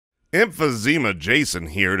Emphysema Jason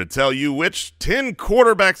here to tell you which 10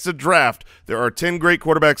 quarterbacks to draft. There are 10 great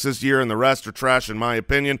quarterbacks this year, and the rest are trash in my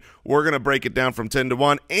opinion. We're going to break it down from 10 to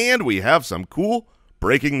 1, and we have some cool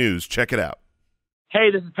breaking news. Check it out.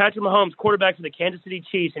 Hey, this is Patrick Mahomes, quarterback for the Kansas City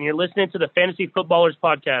Chiefs, and you're listening to the Fantasy Footballers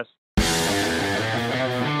Podcast.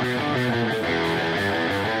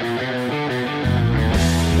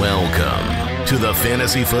 Welcome to the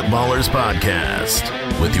Fantasy Footballers Podcast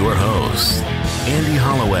with your hosts, Andy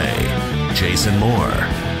Holloway, Jason Moore,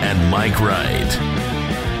 and Mike Wright.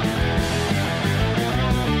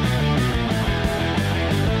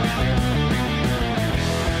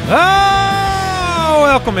 Oh,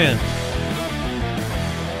 welcome in.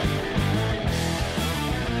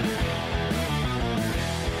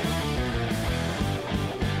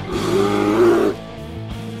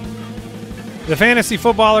 The Fantasy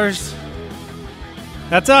Footballers.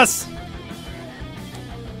 That's us.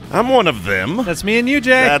 I'm one of them. That's me and you,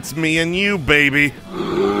 Jay. That's me and you, baby.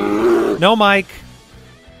 No Mike.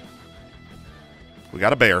 We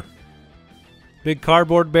got a bear. Big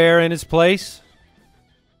cardboard bear in his place.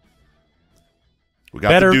 We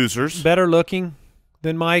got the Deucers. Better looking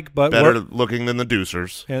than Mike, but better looking than the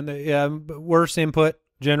Deucers. And worse input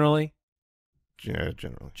generally. Yeah,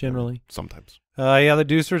 generally. Sometimes. Yeah, the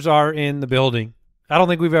Deucers are in the building. I don't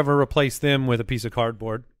think we've ever replaced them with a piece of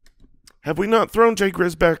cardboard. Have we not thrown Jay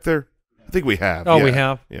Grizz back there? I think we have. Oh, yeah. We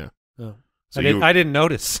have? Yeah. Oh. So I didn't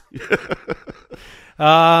notice.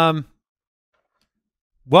 Welcome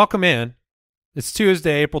in. It's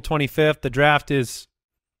Tuesday, April 25th. The draft is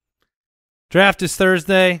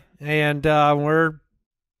Thursday, and we're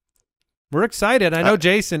excited. I know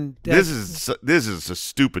Jason. This is a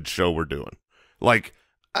stupid show we're doing. Like,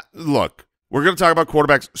 look, we're going to talk about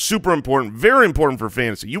quarterbacks. Super important, very important for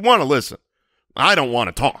fantasy. You want to listen. I don't want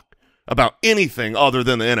to talk about anything other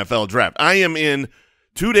than the NFL draft. I am in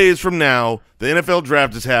 2 days from now. The NFL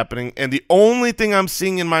draft is happening, and the only thing I'm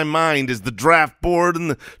seeing in my mind is the draft board and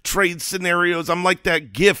the trade scenarios. I'm like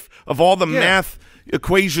that GIF of all the math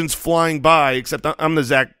equations flying by, except I'm the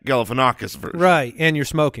Zach Galifianakis version. Right, and you're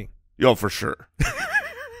smoking. Yo, for sure.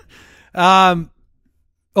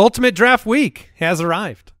 Ultimate Draft Week has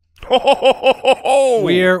arrived.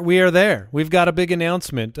 We are there. We've got a big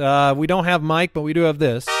announcement. We don't have Mike, but we do have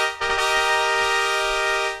this.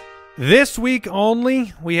 This week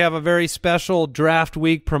only, we have a very special Draft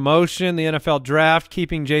Week promotion, the NFL Draft,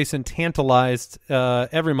 keeping Jason tantalized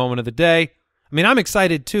every moment of the day. I mean, I'm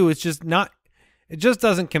excited too. It's just not. It just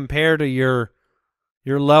doesn't compare to your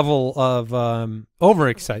level of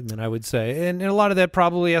overexcitement, I would say, and a lot of that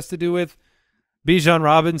probably has to do with Bijan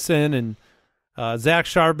Robinson and Zach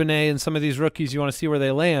Charbonnet and some of these rookies. You want to see where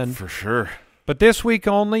they land. For sure. But this week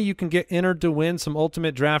only, you can get entered to win some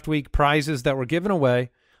Ultimate Draft Week prizes that we're giving away.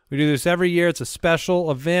 We do this every year. It's a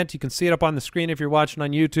special event. You can see it up on the screen if you're watching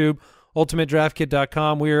on YouTube,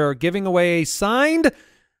 ultimatedraftkit.com. We are giving away a signed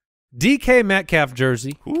DK Metcalf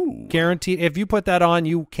jersey. Ooh. Guaranteed. If you put that on,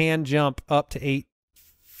 you can jump up to 8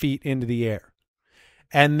 feet into the air.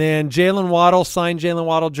 And then Jalen Waddle, signed Jalen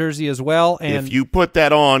Waddle jersey as well. And if you put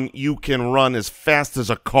that on, you can run as fast as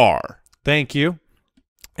a car. Thank you.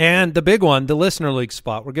 And the big one, the Listener League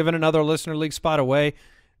spot. We're giving another Listener League spot away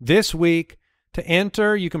this week. To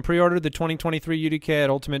enter, you can pre-order the 2023 UDK at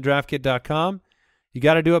ultimatedraftkit.com. You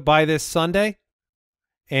got to do it by this Sunday.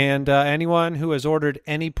 And anyone who has ordered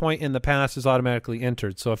any point in the past is automatically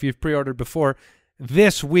entered. So if you've pre-ordered before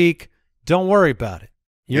this week, don't worry about it.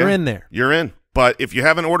 You're in there. You're in. But if you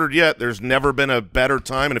haven't ordered yet, there's never been a better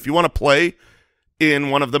time. And if you want to play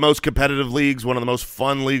in one of the most competitive leagues, one of the most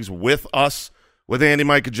fun leagues with us, with Andy,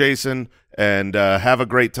 Mike, and Jason, and have a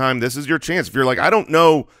great time, this is your chance. If you're like, I don't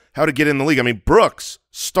know how to get in the league. I mean, Brooks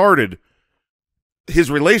started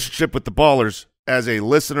his relationship with the Ballers as a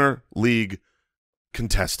Listener League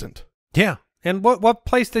contestant. Yeah. And what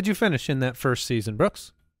place did you finish in that first season,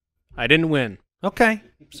 Brooks? I didn't win. Okay.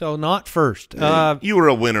 So not first. You were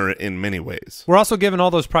a winner in many ways. We're also giving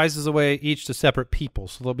all those prizes away each to separate people.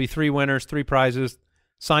 So there'll be 3 winners, 3 prizes,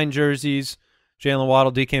 signed jerseys, Jalen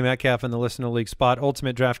Waddle, DK Metcalf, and the Listener League spot,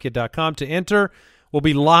 ultimatedraftkit.com to enter. We'll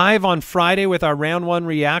be live on Friday with our round 1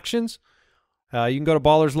 reactions. You can go to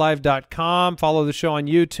ballerslive.com, follow the show on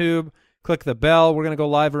YouTube, click the bell. We're going to go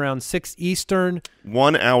live around 6 Eastern.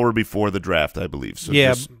 1 hour before the draft, I believe. So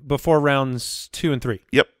yeah, before rounds 2 and 3.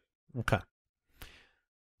 Yep. Okay.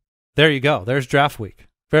 There you go. There's draft week.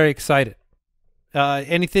 Very excited.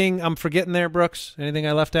 Anything I'm forgetting there, Brooks? Anything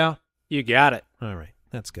I left out? You got it. All right.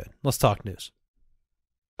 That's good. Let's talk news.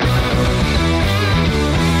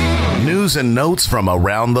 News and notes from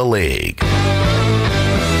around the league.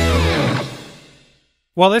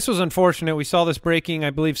 Well, this was unfortunate. We saw this breaking, I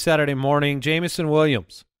believe, Saturday morning. Jameson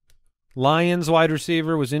Williams, Lions wide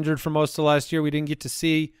receiver, was injured for most of last year. We didn't get to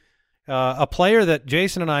see a player that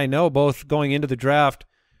Jason and I know both going into the draft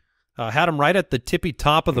had him right at the tippy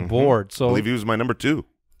top of the board. So I believe he was my number 2.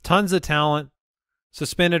 Tons of talent.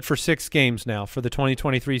 Suspended for 6 games now for the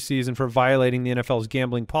 2023 season for violating the NFL's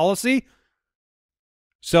gambling policy.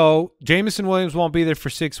 So Jameson Williams won't be there for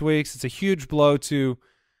 6 weeks. It's a huge blow to,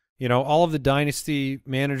 all of the dynasty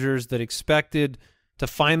managers that expected to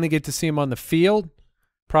finally get to see him on the field.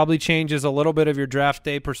 Probably changes a little bit of your draft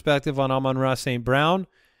day perspective on Amon-Ra St. Brown.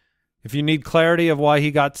 If you need clarity of why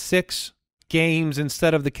he got 6 games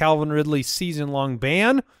instead of the Calvin Ridley season-long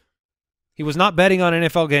ban, he was not betting on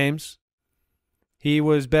NFL games. He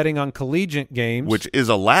was betting on collegiate games. Which is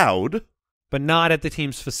allowed. But not at the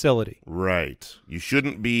team's facility. Right. You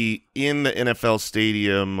shouldn't be in the NFL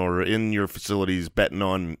stadium or in your facilities betting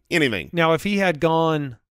on anything. Now, if he had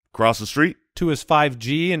gone across the street to his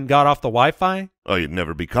 5G and got off the Wi-Fi, oh, you'd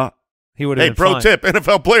never be caught. He would have been pro fine. tip,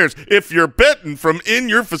 NFL players, if you're betting from in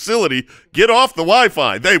your facility, get off the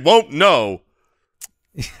Wi-Fi. They won't know.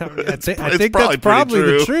 I think that's probably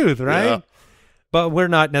the truth, right? Yeah. But we're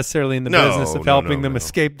not necessarily in the business of helping them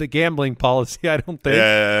escape the gambling policy, I don't think.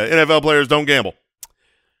 Yeah, NFL players don't gamble.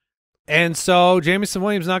 And so Jameson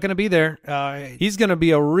Williams not going to be there. He's going to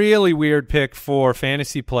be a really weird pick for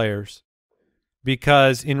fantasy players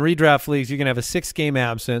because in redraft leagues, you're going to have a 6-game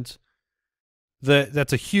absence.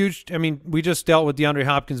 That's a huge – I mean, we just dealt with DeAndre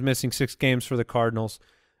Hopkins missing 6 games for the Cardinals.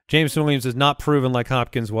 Jameson Williams is not proven like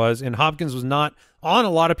Hopkins was, and Hopkins was not on a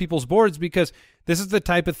lot of people's boards because this is the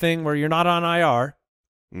type of thing where you're not on IR.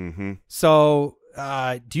 Mm-hmm. So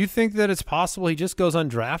do you think that it's possible he just goes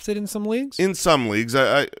undrafted in some leagues? In some leagues,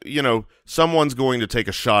 someone's going to take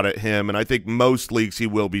a shot at him, and I think most leagues he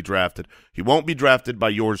will be drafted. He won't be drafted by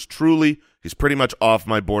yours truly. He's pretty much off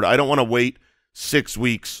my board. I don't want to wait 6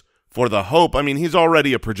 weeks for the hope. I mean, he's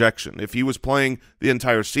already a projection. If he was playing the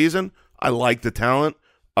entire season, I like the talent.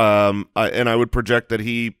 And I would project that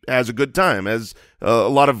he has a good time, as a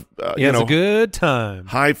lot of he has a good time,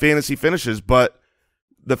 high fantasy finishes. But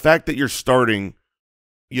the fact that you're starting,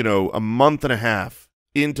 a month and a half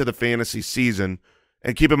into the fantasy season,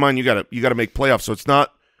 and keep in mind you got to make playoffs, so it's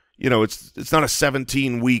not it's not a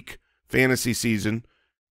 17-week fantasy season.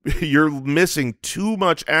 You're missing too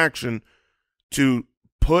much action to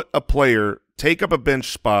put a player take up a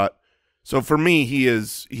bench spot. So for me,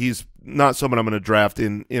 he's not someone I'm going to draft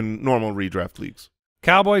in normal redraft leagues.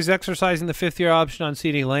 Cowboys exercising the 5th-year option on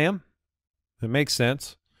CeeDee Lamb. It makes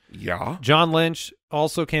sense. Yeah. John Lynch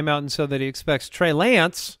also came out and said that he expects Trey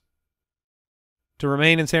Lance to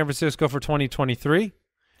remain in San Francisco for 2023.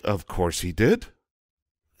 Of course he did.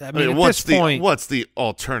 I mean, what's the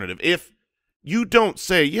alternative? If you don't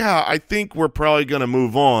say, yeah, I think we're probably going to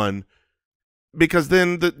move on, because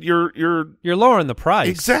then you're lowering the price.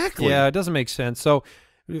 Exactly. Yeah, it doesn't make sense. So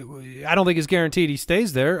I don't think it's guaranteed he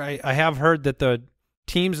stays there. I have heard that the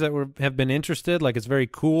teams that have been interested, like, it's very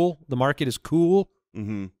cool. The market is cool.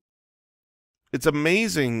 Mm-hmm. It's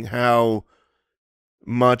amazing how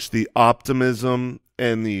much the optimism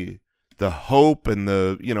and the hope and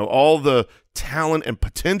all the talent and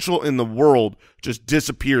potential in the world just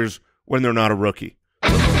disappears when they're not a rookie.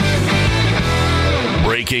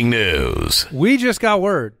 Breaking news. We just got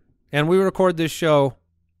word, and we record this show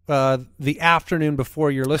the afternoon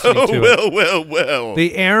before you're listening to it. Well.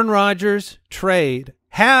 The Aaron Rodgers trade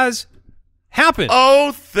has happened.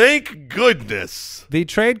 Oh, thank goodness. The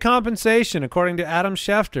trade compensation, according to Adam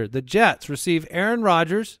Schefter, the Jets receive Aaron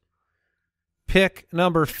Rodgers, pick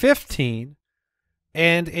number 15,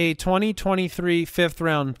 and a 2023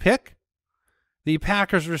 5th-round pick. The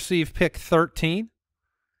Packers receive pick 13.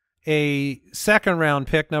 A 2nd-round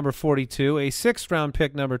pick, number 42, a 6th-round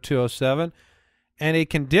pick, number 207, and a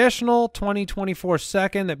conditional 2024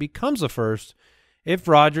 second that becomes a first if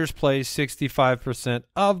Rodgers plays 65%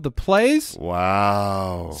 of the plays.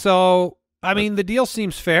 Wow. So, I mean, the deal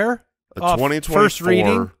seems fair. A 2024, first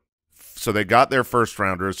reading. So they got their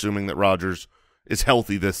first-rounder, assuming that Rodgers is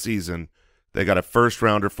healthy this season. They got a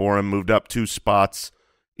first-rounder for him, moved up 2 spots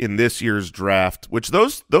in this year's draft, which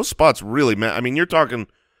those spots really matter. I mean, you're talking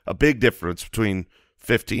 – a big difference between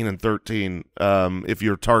 15 and 13 if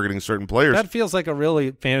you're targeting certain players. That feels like a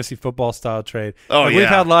really fantasy football style trade. Oh, We've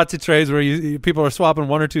had lots of trades where people are swapping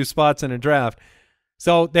 1 or 2 spots in a draft.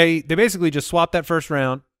 So they basically just swap that first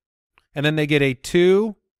round, and then they get a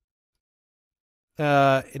 2.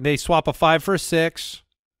 They swap a 5 for a 6,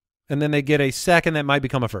 and then they get a second that might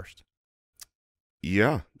become a first.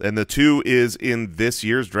 Yeah, and the 2 is in this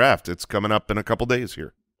year's draft. It's coming up in a couple days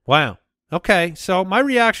here. Wow. Okay, so my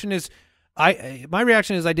reaction is My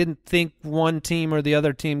reaction is I didn't think one team or the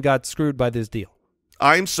other team got screwed by this deal.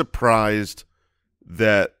 I'm surprised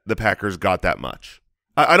that the Packers got that much.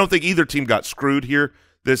 I don't think either team got screwed here.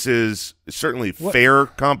 This is certainly fair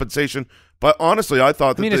compensation, but honestly, I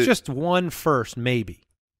thought that it's just one first, maybe.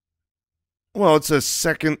 Well, it's a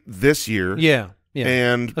second this year. Yeah.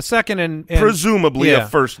 And a second and presumably a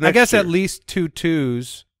first next year. I guess at least two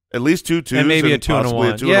twos. At least two twos and maybe a 2 and a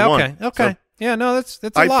 1. Okay. So no, that's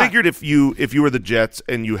a I lot. figured if you were the Jets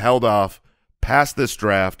and you held off past this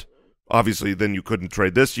draft, obviously then you couldn't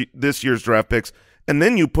trade this year's draft picks, and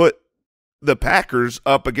then you put the Packers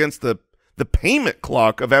up against the payment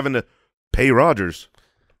clock of having to pay Rodgers.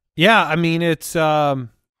 Yeah, I mean it's a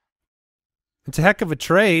heck of a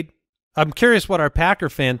trade. I'm curious what our Packer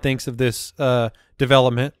fan thinks of this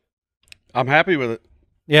development. I'm happy with it.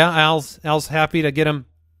 Yeah, Al's happy to get him.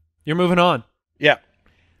 You're moving on. Yeah.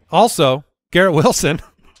 Also, Garrett Wilson.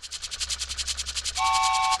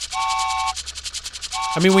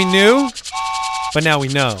 I mean, we knew, but now we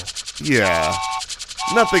know. Yeah.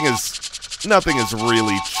 Nothing has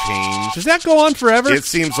really changed. Does that go on forever? It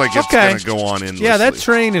seems like it's going to go on endlessly. Yeah, that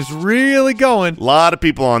train is really going. A lot of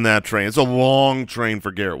people on that train. It's a long train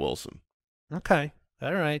for Garrett Wilson. Okay.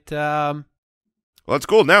 All right. Well, that's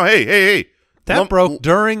cool. Now, hey. That broke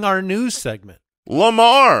during our news segment.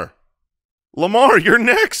 Lamar, you're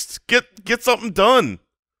next. Get something done.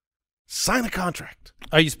 Sign a contract.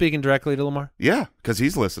 Are you speaking directly to Lamar? Yeah, because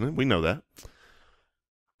he's listening. We know that.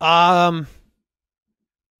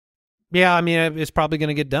 Yeah, I mean, it's probably going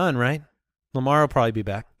to get done, right? Lamar will probably be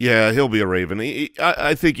back. Yeah, he'll be a Raven.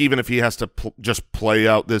 I think even if he has to just play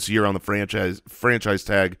out this year on the franchise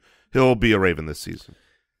tag, he'll be a Raven this season.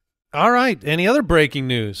 All right. Any other breaking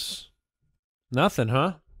news? Nothing,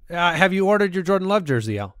 huh? Have you ordered your Jordan Love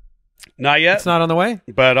jersey, Al? Not yet. It's not on the way?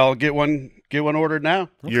 But I'll get one ordered now.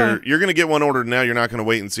 Okay. You're going to get one ordered now. You're not going to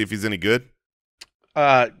wait and see if he's any good?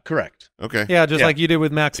 Correct. Okay. Yeah, just like you did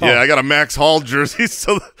with Max Hall. Yeah, I got a Max Hall jersey,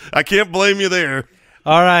 so I can't blame you there.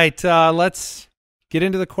 All right, let's get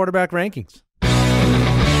into the quarterback rankings.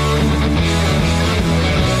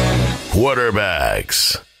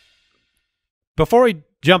 Quarterbacks. Before we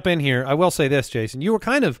jump in here, I will say this, Jason. You were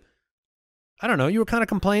kind of,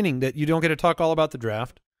 complaining that you don't get to talk all about the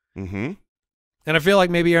draft. Mm-hmm. And I feel like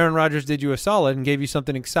maybe Aaron Rodgers did you a solid and gave you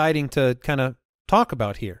something exciting to kind of talk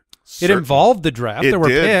about here. Certainly. It involved the draft. There were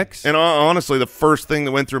picks. And honestly, the first thing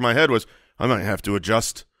that went through my head was I might have to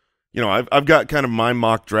adjust. You know, I've got kind of my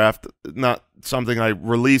mock draft, not something I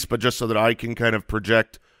release, but just so that I can kind of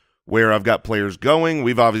project where I've got players going.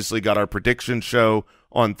 We've obviously got our prediction show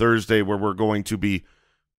on Thursday where we're going to be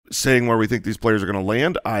saying where we think these players are going to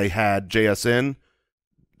land. I had JSN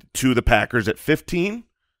to the Packers at 15,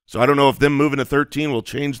 so I don't know if them moving to 13 will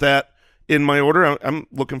change that in my order. I'm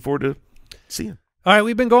looking forward to seeing. All right,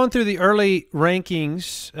 we've been going through the early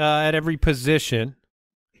rankings at every position,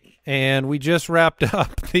 and we just wrapped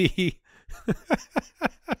up the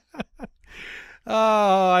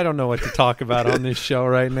I don't know what to talk about on this show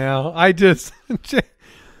right now. All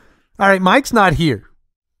right, Mike's not here,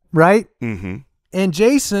 right? Mm-hmm. And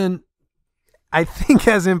Jason, I think,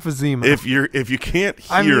 has emphysema. If you can't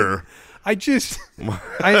hear,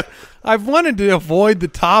 I've wanted to avoid the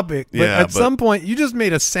topic, but at some point you just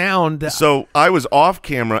made a sound. So I was off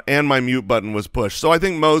camera and my mute button was pushed. So I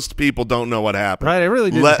think most people don't know what happened. Right, I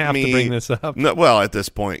really didn't have to bring this up. No, well, at this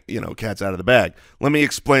point, cat's out of the bag. Let me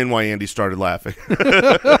explain why Andy started laughing.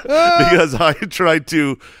 Because I tried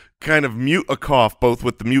to kind of mute a cough, both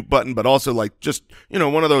with the mute button, but also like just,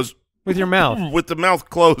 one of those with your mouth. With the mouth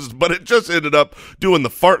closed, but it just ended up doing the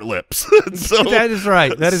fart lips. So that is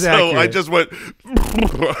right. That is accurate. So I just went.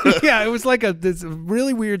 Yeah, it was like this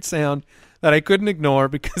really weird sound that I couldn't ignore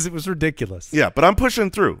because it was ridiculous. Yeah, but I'm pushing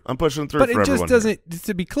through. But it just doesn't.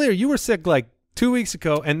 To be clear, you were sick like 2 weeks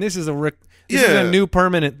ago, and this is a new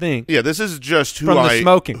permanent thing. Yeah, this is just who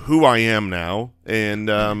I am now, and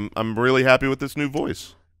I'm really happy with this new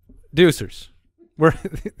voice. Deucers,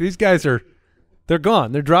 these guys are. They're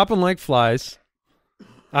gone. They're dropping like flies.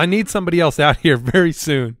 I need somebody else out here very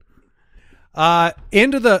soon.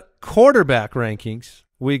 Into the quarterback rankings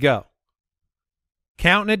we go.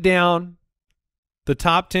 Counting it down, the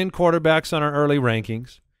top 10 quarterbacks on our early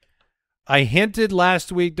rankings. I hinted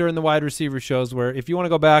last week during the wide receiver shows where if you want to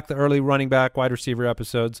go back, the early running back, wide receiver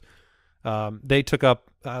episodes, they took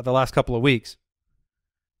up the last couple of weeks.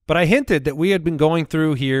 But I hinted that we had been going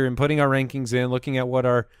through here and putting our rankings in, looking at what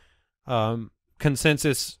our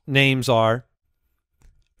consensus names are,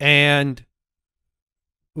 and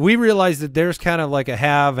we realized that there's kind of like a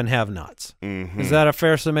have and have-nots. Mm-hmm. Is that a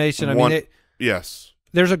fair summation? Yes.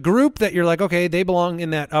 there's a group that you're like, okay, they belong in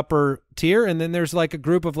that upper tier, and then there's like a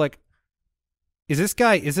group of like, is this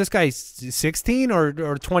guy 16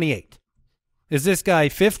 or 28? Is this guy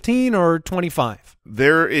 15 or 25?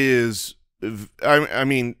 There is, I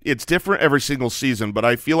mean, it's different every single season, but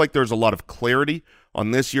I feel like there's a lot of clarity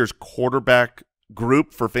on this year's quarterback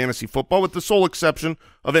group for fantasy football, with the sole exception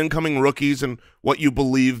of incoming rookies and what you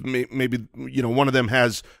believe maybe, you know, one of them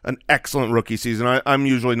has an excellent rookie season. I'm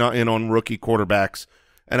usually not in on rookie quarterbacks,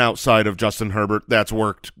 and outside of Justin Herbert, that's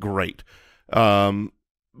worked great.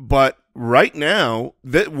 But right now,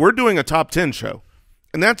 we're doing a top 10 show,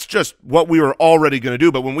 and that's just what we were already going to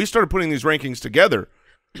do. But when we started putting these rankings together,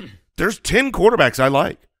 there's 10 quarterbacks I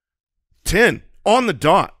like. 10 on the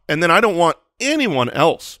dot. And then I don't want anyone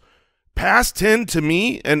else. Past 10 to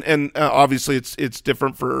me, and obviously it's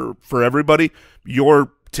different for everybody.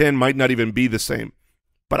 Your 10 might not even be the same.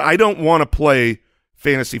 But I don't want to play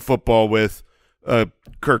fantasy football with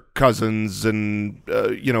Kirk Cousins and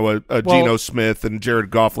Geno Smith and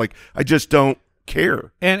Jared Goff. Like, I just don't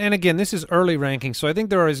care. And again, this is early ranking, so I think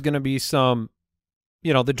there is going to be some,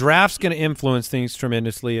 the draft's going to influence things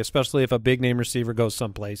tremendously, especially if a big-name receiver goes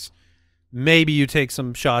someplace. Maybe you take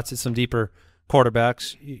some shots at some deeper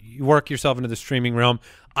quarterbacks. You work yourself into the streaming realm.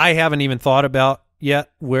 I haven't even thought about yet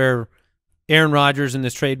where Aaron Rodgers in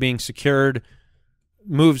this trade being secured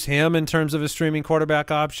moves him in terms of a streaming quarterback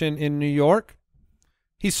option in New York.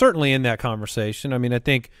 He's certainly in that conversation. I mean, I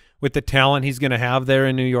think with the talent he's going to have there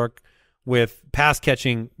in New York with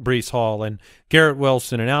pass-catching Breece Hall and Garrett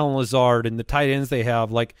Wilson and Alan Lazard and the tight ends they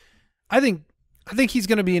have, like, I think he's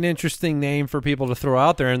going to be an interesting name for people to throw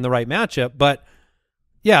out there in the right matchup. But,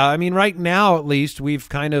 yeah, I mean, right now at least we've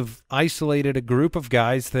kind of isolated a group of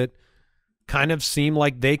guys that kind of seem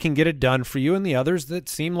like they can get it done for you, and the others that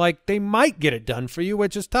seem like they might get it done for you,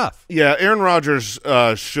 which is tough. Yeah, Aaron Rodgers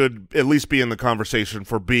should at least be in the conversation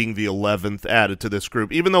for being the 11th added to this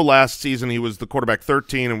group. Even though last season he was the quarterback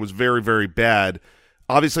 13 and was very, very bad,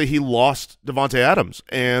 obviously he lost Devontae Adams.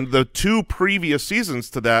 And the two previous seasons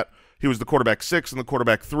to that, he was the quarterback 6 and the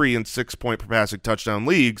quarterback 3 in 6-point per passing touchdown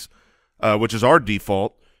leagues, which is our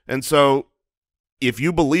default. And so if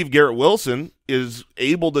you believe Garrett Wilson is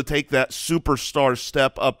able to take that superstar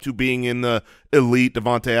step up to being in the elite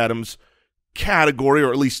Devontae Adams category,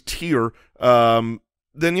 or at least tier,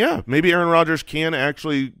 then yeah, maybe Aaron Rodgers can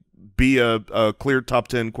actually be a clear top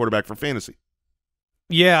 10 quarterback for fantasy.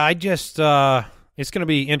 Yeah, I just it's going to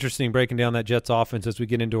be interesting breaking down that Jets offense as we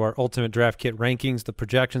get into our Ultimate Draft Kit rankings, the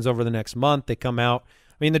projections over the next month. They come out.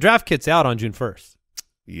 I mean, the draft kit's out on June 1st.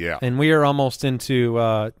 Yeah. And we are almost into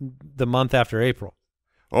the month after April.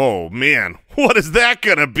 Oh, man. What is that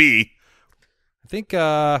going to be? I think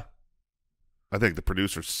the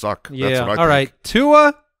producers suck. Yeah. That's what I think. All right.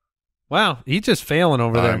 Tua. Wow. He's just failing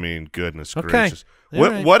over there. I mean, goodness okay. gracious.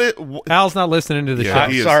 Right. Al's not listening to the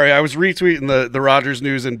show. Sorry, I was retweeting the Rodgers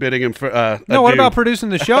news and bidding him for no, what about producing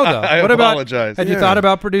the show, though? I apologize. Had you thought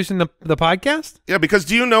about producing the podcast? Yeah, because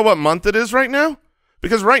do you know what month it is right now?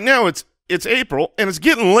 Because right now it's April, and it's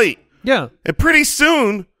getting late. Yeah. And pretty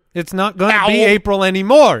soon it's not going to be April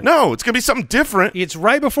anymore. No, it's going to be something different. It's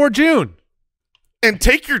right before June. And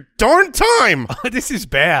take your darn time. This is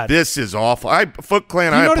bad. This is awful. Foot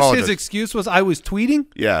Clan, I apologize. apologize. His excuse was I was tweeting?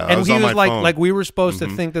 Yeah, and was he on was my like, phone. like we were supposed to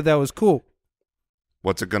think that was cool.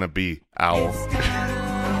 What's it going to be, Owl?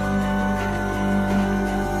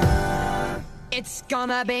 It's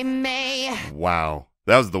gonna be me. Wow.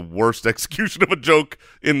 That was the worst execution of a joke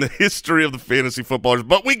in the history of the fantasy footballers,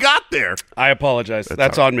 but we got there. I apologize.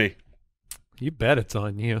 That's on me. You bet it's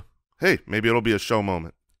on you. Hey, maybe it'll be a show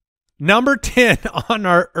moment. Number 10 on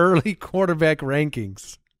our early quarterback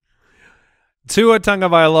rankings. Tua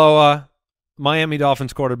Tagovailoa, Miami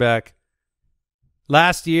Dolphins quarterback.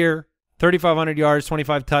 Last year, 3,500 yards,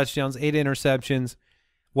 25 touchdowns, 8 interceptions.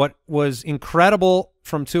 What was incredible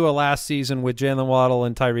from Tua last season with Jalen Waddle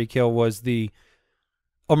and Tyreek Hill was the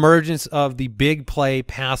emergence of the big play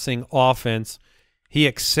passing offense. He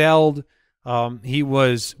excelled. He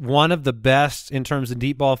was one of the best in terms of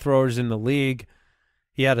deep ball throwers in the league.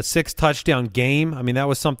 He had a 6-touchdown game. I mean, that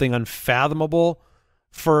was something unfathomable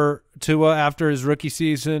for Tua after his rookie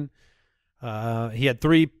season. He had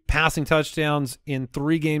 3 passing touchdowns in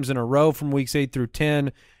 3 games in a row from weeks 8 through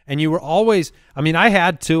 10. And you were always – I mean, I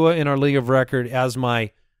had Tua in our league of record as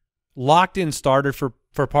my locked-in starter for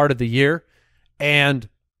part of the year. And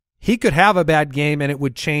he could have a bad game and it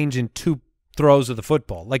would change in 2 throws of the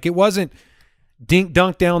football. Like, it wasn't –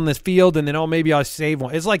 dunk down the field and then, oh, maybe I'll save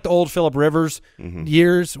one. It's like the old Phillip Rivers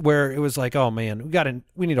years where it was like, oh, man,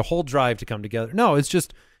 we need a whole drive to come together. No, it's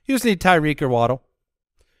just you just need Tyreek or Waddle.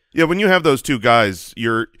 Yeah, when you have those two guys,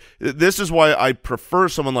 this is why I prefer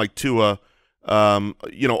someone like Tua,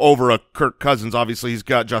 over a Kirk Cousins. Obviously, he's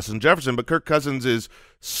got Justin Jefferson, but Kirk Cousins is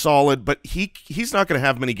solid, but he's not going to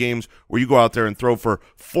have many games where you go out there and throw for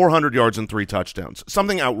 400 yards and 3 touchdowns,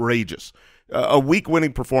 something outrageous, a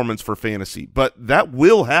week-winning performance for fantasy. But that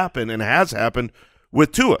will happen and has happened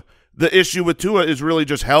with Tua. The issue with Tua is really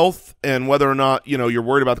just health and whether or not, you're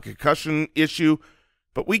worried about the concussion issue,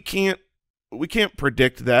 but we can't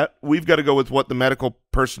predict that. We've got to go with what the medical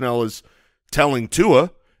personnel is telling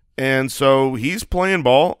Tua, and so he's playing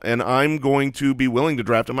ball, and I'm going to be willing to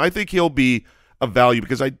draft him. I think he'll be a value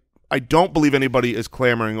because I don't believe anybody is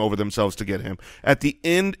clamoring over themselves to get him. At the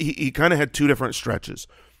end, he kind of had 2 different stretches.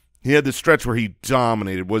 He had this stretch where he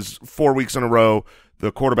dominated, was 4 weeks in a row,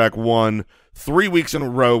 the quarterback won. 3 weeks in a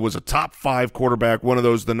row was a top 5 quarterback, one of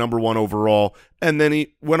those the number 1 overall, and then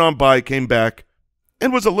he went on by, came back,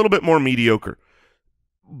 and was a little bit more mediocre.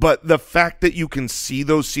 But the fact that you can see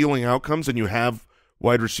those ceiling outcomes and you have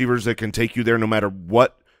wide receivers that can take you there no matter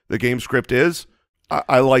what the game script is,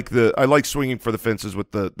 I like swinging for the fences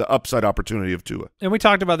with the upside opportunity of Tua. And we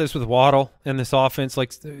talked about this with Waddle and this offense.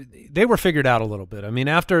 Like, they were figured out a little bit. I mean,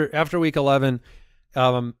 after week 11,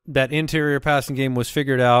 that interior passing game was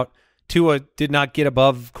figured out. Tua did not get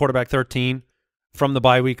above quarterback 13 from the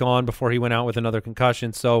bye week on before he went out with another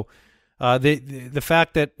concussion. So the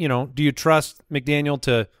fact that, do you trust McDaniel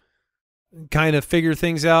to kind of figure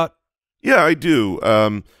things out? Yeah, I do.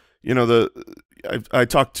 I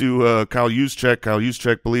talked to Kyle Juszczyk. Kyle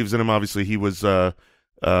Juszczyk believes in him. Obviously, he was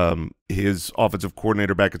his offensive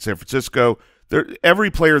coordinator back at San Francisco.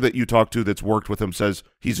 Every player that you talk to that's worked with him says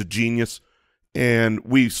he's a genius, and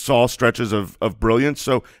we saw stretches of brilliance.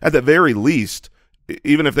 So at the very least,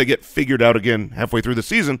 even if they get figured out again halfway through the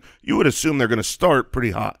season, you would assume they're going to start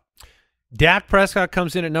pretty hot. Dak Prescott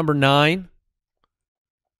comes in at number 9,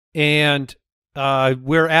 and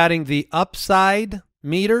we're adding the upside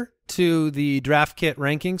meter to the draft kit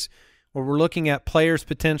rankings, where we're looking at players'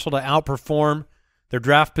 potential to outperform their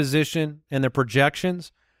draft position and their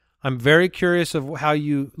projections. I'm very curious of how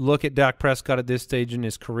you look at Dak Prescott at this stage in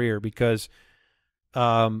his career, because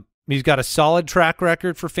he's got a solid track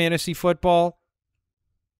record for fantasy football.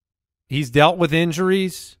 He's dealt with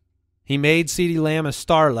injuries. He made CeeDee Lamb a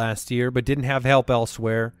star last year, but didn't have help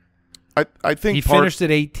elsewhere. I think he finished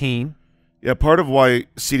at 18. Yeah, part of why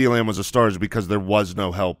CeeDee Lamb was a star is because there was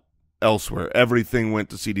no help elsewhere. Everything went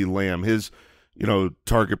to CeeDee Lamb. His,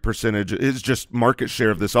 target percentage, his just market share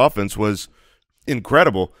of this offense was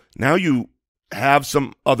incredible. Now you have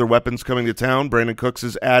some other weapons coming to town. Brandon Cooks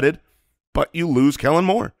is added, but you lose Kellen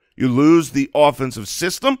Moore. You lose the offensive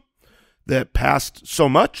system that passed so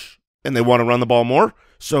much, and they want to run the ball more.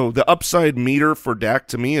 So the upside meter for Dak,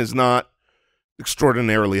 to me, is not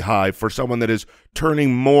extraordinarily high for someone that is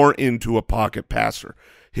turning more into a pocket passer.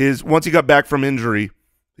 Once he got back from injury,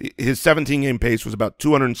 his 17-game pace was about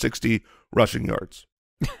 260 rushing yards.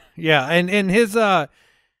 Yeah, and his I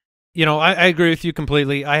agree with you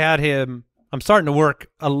completely. I had him. I'm starting to work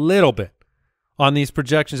a little bit on these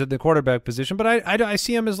projections at the quarterback position, but I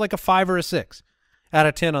see him as like a 5 or a 6 out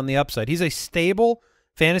of 10 on the upside. He's a stable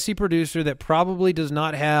fantasy producer that probably does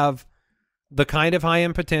not have the kind of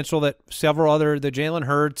high-end potential that several other, the Jalen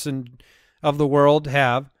Hurts and of the world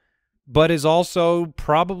have, but is also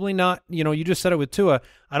probably not, you just said it with Tua.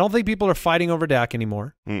 I don't think people are fighting over Dak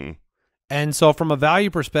anymore. And so from a value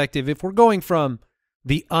perspective, if we're going from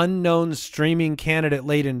the unknown streaming candidate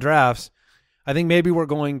late in drafts, I think maybe we're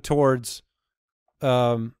going towards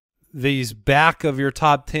these back of your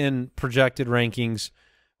top 10 projected rankings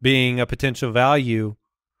being a potential value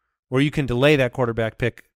where you can delay that quarterback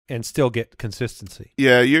pick and still get consistency.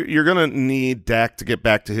 Yeah, you're going to need Dak to get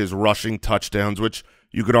back to his rushing touchdowns, which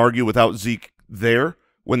you could argue without Zeke there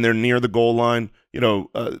when they're near the goal line.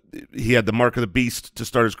 He had the mark of the beast to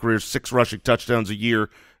start his career, 6 rushing touchdowns a year.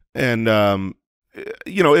 And,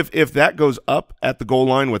 if that goes up at the goal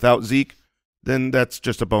line without Zeke, then that's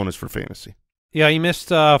just a bonus for fantasy. Yeah, he missed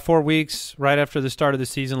 4 weeks right after the start of the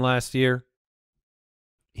season last year.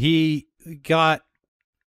 He got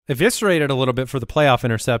eviscerated a little bit for the playoff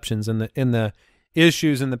interceptions and the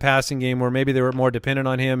issues in the passing game where maybe they were more dependent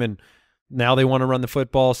on him, and now they want to run the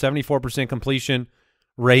football. 74% completion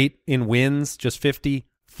rate in wins, just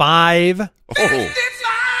 55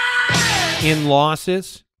 in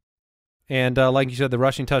losses. And like you said, the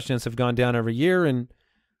rushing touchdowns have gone down every year, and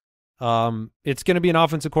it's going to be an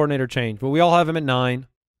offensive coordinator change. But we all have him at 9.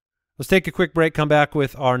 Let's take a quick break, come back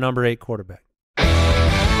with our number 8 quarterback.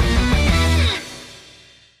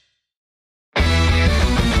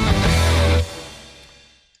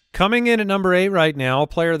 Coming in at number 8 right now, a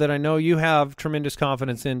player that I know you have tremendous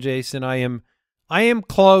confidence in, Jason. I am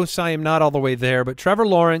close. I am not all the way there, but Trevor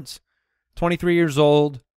Lawrence, 23 years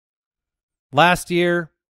old. Last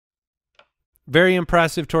year, very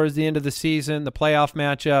impressive towards the end of the season, the playoff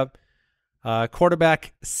matchup.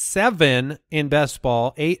 Quarterback 7 in best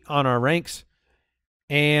ball, 8 on our ranks,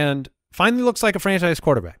 and finally looks like a franchise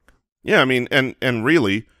quarterback. Yeah, I mean, and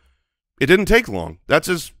really, it didn't take long. That's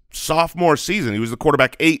his sophomore season. He was the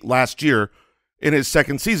quarterback 8 last year in his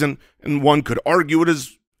second season, and one could argue it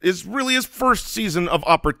is really his first season of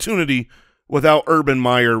opportunity without Urban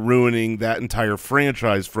Meyer ruining that entire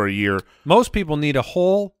franchise for a year. Most people need a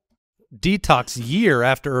whole detox year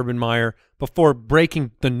after Urban Meyer before getting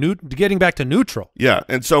back to neutral. Yeah,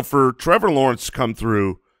 and so for Trevor Lawrence to come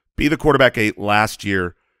through, be the quarterback 8 last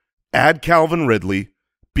year, add Calvin Ridley,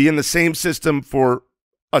 be in the same system for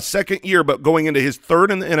a second year, but going into his third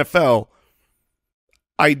in the NFL,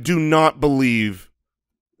 I do not believe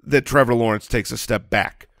that Trevor Lawrence takes a step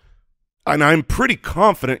back. And I'm pretty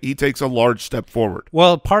confident he takes a large step forward.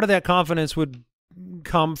 Well, part of that confidence would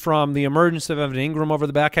come from the emergence of Evan Ingram over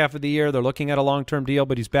the back half of the year. They're looking at a long-term deal,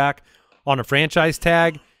 but he's back on a franchise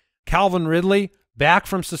tag. Calvin Ridley, back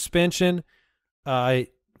from suspension.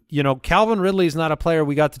 Calvin Ridley is not a player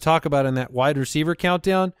we got to talk about in that wide receiver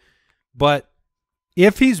countdown, but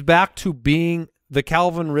if he's back to being the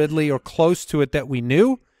Calvin Ridley or close to it that we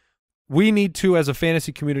knew, we need to, as a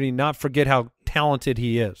fantasy community, not forget how talented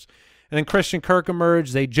he is. And then Christian Kirk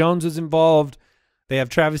emerged. Zay Jones is involved. They have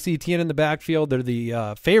Travis Etienne in the backfield. They're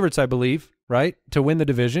the favorites, I believe, right, to win the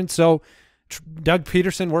division. So Doug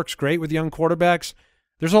Peterson works great with young quarterbacks.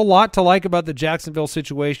 There's a lot to like about the Jacksonville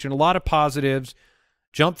situation, a lot of positives.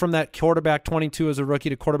 Jumped from that quarterback 22 as a rookie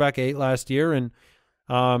to quarterback 8 last year, and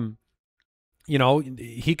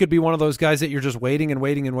he could be one of those guys that you're just waiting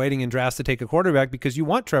in drafts to take a quarterback because you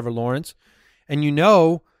want Trevor Lawrence, and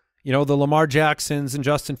the Lamar Jacksons and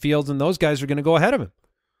Justin Fields and those guys are going to go ahead of him.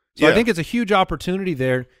 So I think it's a huge opportunity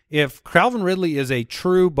there. If Calvin Ridley is a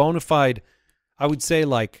true bona fide, I would say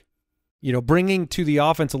bringing to the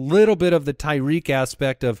offense a little bit of the Tyreek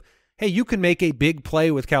aspect of, hey, you can make a big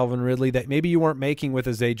play with Calvin Ridley that maybe you weren't making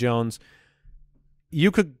with Zay Jones.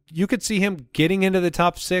 You could see him getting into the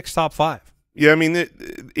top 6, top 5. Yeah, I mean,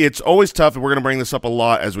 it's always tough, and we're going to bring this up a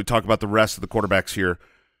lot as we talk about the rest of the quarterbacks here.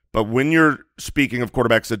 But when you're speaking of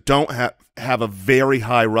quarterbacks that don't have a very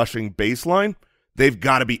high rushing baseline, they've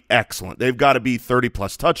got to be excellent. They've got to be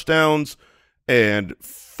 30-plus touchdowns and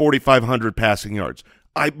 4,500 passing yards.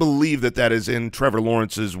 I believe that is in Trevor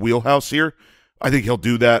Lawrence's wheelhouse here. I think he'll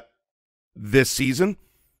do that this season.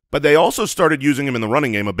 But they also started using him in the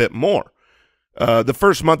running game a bit more. The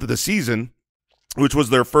first month of the season, which was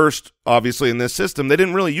their first, obviously, in this system, they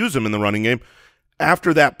didn't really use him in the running game.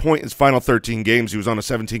 After that point, in his final 13 games, he was on a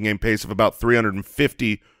 17-game pace of about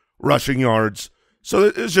 350 rushing yards. So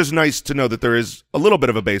it's just nice to know that there is a little bit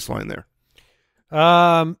of a baseline there.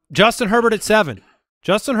 Justin Herbert at 7.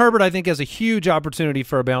 Justin Herbert, I think, has a huge opportunity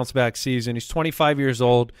for a bounce-back season. He's 25 years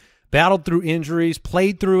old, battled through injuries,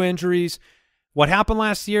 played through injuries. What happened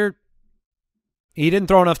last year, he didn't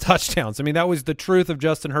throw enough touchdowns. I mean, that was the truth of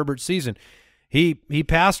Justin Herbert's season. He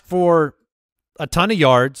passed for a ton of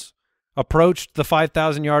yards, approached the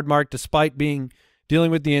 5,000-yard mark despite dealing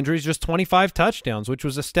with the injuries, just 25 touchdowns, which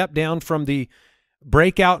was a step down from the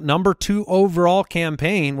breakout number 2 overall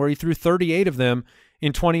campaign where he threw 38 of them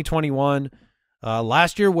in 2021.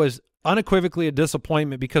 Last year was unequivocally a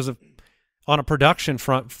disappointment because of on a production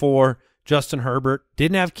front for Justin Herbert.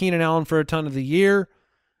 Didn't have Keenan Allen for a ton of the year.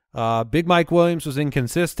 Big Mike Williams was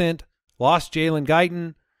inconsistent. Lost Jalen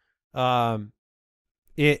Guyton.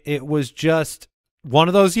 It was just one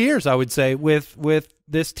of those years, I would say, with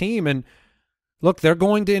this team. And look, they're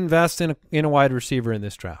going to invest in a wide receiver in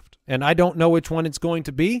this draft. And I don't know which one it's going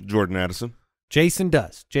to be. Jordan Addison. Jason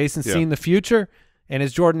does. Jason's seen the future and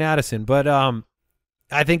is Jordan Addison. But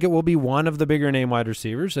I think it will be one of the bigger name wide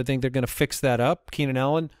receivers. I think they're going to fix that up. Keenan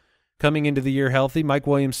Allen coming into the year healthy. Mike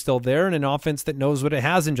Williams still there, and an offense that knows what it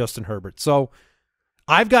has in Justin Herbert. So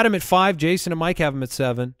I've got him at 5. Jason and Mike have him at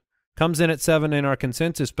 7. Comes in at 7 in our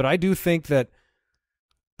consensus. But I do think that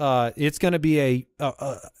it's going to be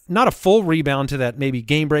not a full rebound to that maybe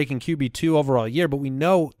game-breaking QB2 overall year, but we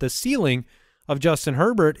know the ceiling of Justin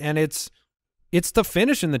Herbert, and it's the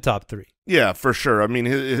finish in the top 3. Yeah, for sure. I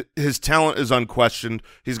mean, his talent is unquestioned.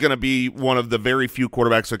 He's going to be one of the very few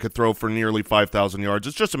quarterbacks that could throw for nearly 5,000 yards.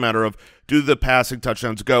 It's just a matter of, do the passing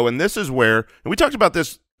touchdowns go? And this is where, and we talked about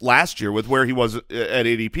this last year with where he was at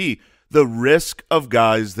ADP, the risk of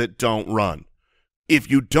guys that don't run. If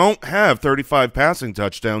you don't have 35 passing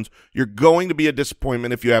touchdowns, you're going to be a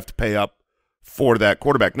disappointment if you have to pay up for that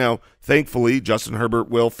quarterback. Now, thankfully, Justin Herbert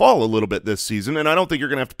will fall a little bit this season, and I don't think you're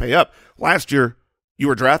going to have to pay up. Last year, you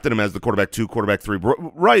were drafting him as the quarterback 2, quarterback 3,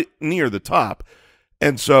 right near the top.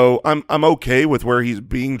 And so I'm okay with where he's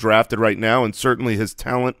being drafted right now, and certainly his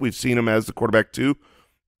talent, we've seen him as the quarterback 2,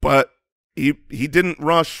 but he didn't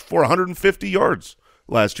rush for 150 yards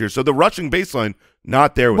last year. So the rushing baseline,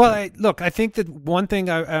 not there with him. Look, I think that one thing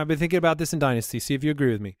I've been thinking about this in Dynasty, see if you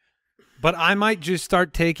agree with me, but I might just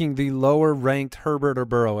start taking the lower-ranked Herbert or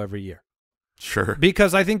Burrow every year. Sure.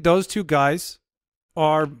 Because I think those two guys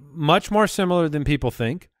are much more similar than people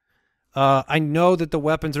think. I know that the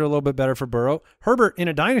weapons are a little bit better for Burrow. Herbert in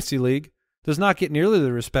a dynasty league does not get nearly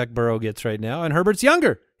the respect Burrow gets right now, and Herbert's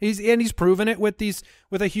younger. He's proven it with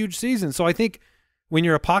a huge season. So I think when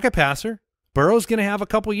you're a pocket passer, Burrow's going to have a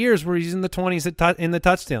couple years where he's in the 20s in the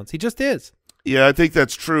touchdowns. He just is. Yeah, I think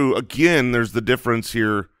that's true. Again, there's the difference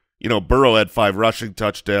here. You know, Burrow had 5 rushing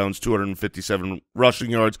touchdowns, 257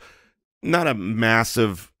 rushing yards. Not a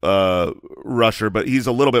massive rusher, but he's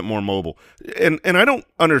a little bit more mobile. And I don't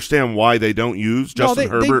understand why they don't use Justin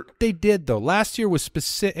Herbert. They did, though. Last year was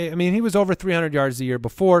specific. I mean, he was over 300 yards the year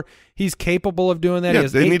before. He's capable of doing that. Yeah,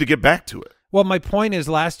 they need to get back to it. Well, my point is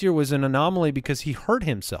last year was an anomaly because he hurt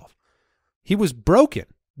himself. He was broken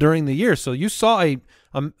during the year. So you saw a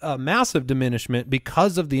massive diminishment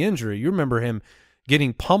because of the injury. You remember him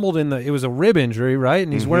getting pummeled it was a rib injury, right?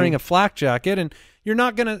 And he's wearing a flak jacket, and you're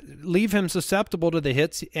not going to leave him susceptible to the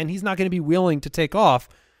hits, and he's not going to be willing to take off.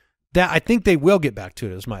 That I think they will get back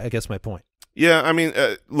to it. I guess my point. Yeah, I mean,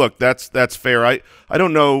 look, that's fair. I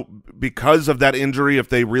don't know because of that injury if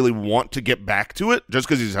they really want to get back to it just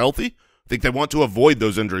because he's healthy. I think they want to avoid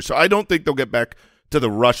those injuries. So I don't think they'll get back to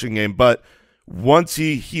the rushing game. But once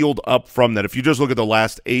he healed up from that, if you just look at the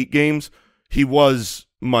last 8 games, he was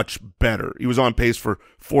much better. He was on pace for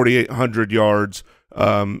 4,800 yards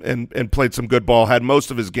and played some good ball, had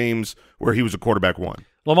most of his games where he was a quarterback 1.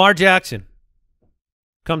 Lamar Jackson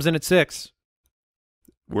comes in at 6.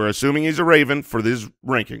 We're assuming he's a Raven for these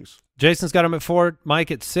rankings. Jason's got him at 4,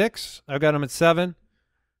 Mike at 6. I've got him at 7.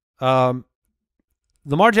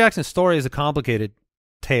 Lamar Jackson's story is a complicated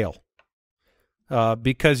tale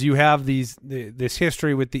because you have this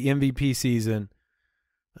history with the MVP season.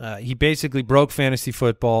 He basically broke fantasy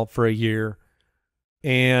football for a year,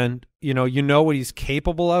 and you know what he's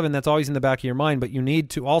capable of, and that's always in the back of your mind. But you need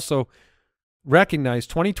to also recognize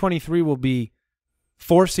 2023 will be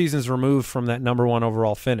 4 seasons removed from that number 1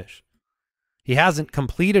 overall finish. He hasn't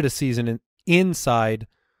completed a season inside.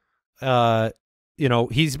 He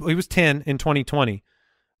was 10 in 2020,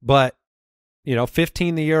 but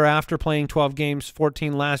 15 the year after playing 12 games,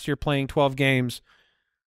 14 last year playing 12 games.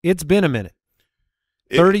 It's been a minute.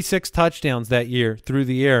 36 touchdowns that year through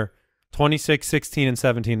the air, 26, 16, and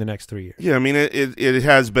 17 the next 3 years. Yeah, I mean, it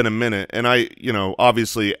has been a minute. And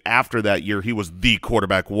obviously after that year, he was the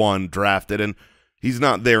quarterback 1 drafted, and he's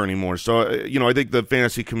not there anymore. So, I think the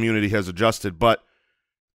fantasy community has adjusted. But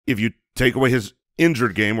if you take away his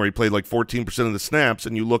injured game where he played like 14% of the snaps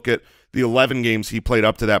and you look at the 11 games he played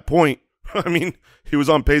up to that point, I mean, he was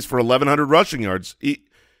on pace for 1,100 rushing yards.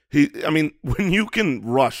 When you can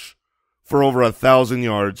rush for over 1,000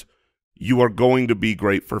 yards, you are going to be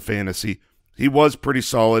great for fantasy. He was pretty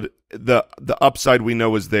solid. The upside we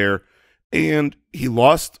know is there. And he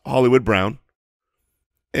lost Hollywood Brown,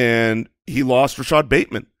 and he lost Rashad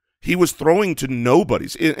Bateman. He was throwing to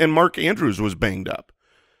nobodies, and Mark Andrews was banged up.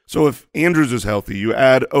 So if Andrews is healthy, you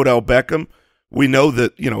add Odell Beckham, we know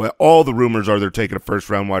that, all the rumors are they're taking a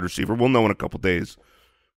first-round wide receiver. We'll know in a couple days.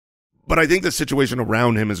 But I think the situation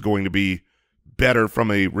around him is going to be better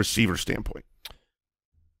from a receiver standpoint.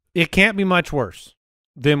 It can't be much worse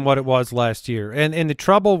than what it was last year. And the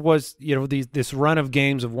trouble was, this run of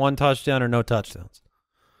games of 1 touchdown or no touchdowns.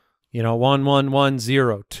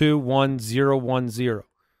 1-1-1-0, 2-1-0-1-0.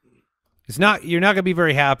 You're not going to be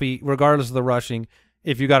very happy regardless of the rushing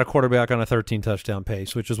if you got a quarterback on a 13 touchdown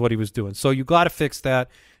pace, which is what he was doing. So you got to fix that.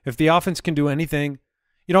 If the offense can do anything,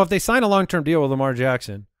 if they sign a long-term deal with Lamar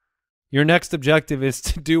Jackson, your next objective is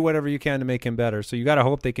to do whatever you can to make him better. So you got to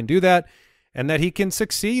hope they can do that and that he can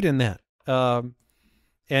succeed in that. And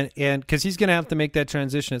because he's going to have to make that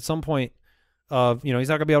transition at some point of, he's not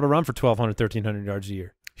going to be able to run for 1,200, 1,300 yards a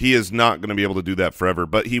year. He is not going to be able to do that forever,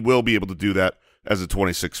 but he will be able to do that as a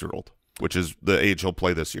 26-year-old, which is the age he'll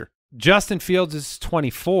play this year. Justin Fields is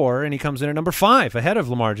 24, and he comes in at number 5 ahead of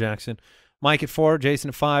Lamar Jackson. Mike at 4, Jason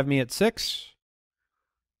at 5, me at 6.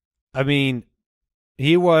 I mean,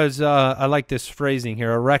 he was, I like this phrasing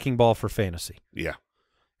here, a wrecking ball for fantasy. Yeah.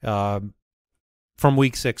 From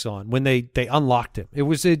week 6 on, when they unlocked him. It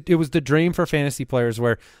was the dream for fantasy players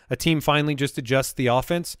where a team finally just adjusts the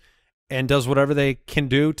offense and does whatever they can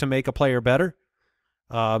do to make a player better.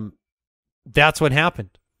 That's what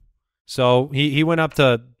happened. So he went up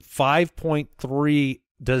to 5.3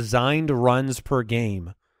 designed runs per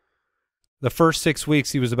game. The first 6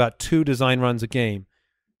 weeks, he was about 2 design runs a game.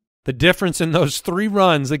 The difference in those 3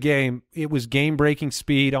 runs a game, it was game-breaking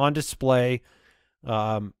speed on display. It's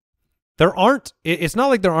not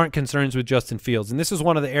like there aren't concerns with Justin Fields, and this is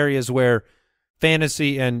one of the areas where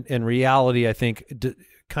fantasy and reality, I think,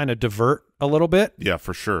 kind of divert a little bit. Yeah,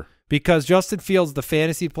 for sure. Because Justin Fields, the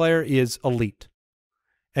fantasy player, is elite.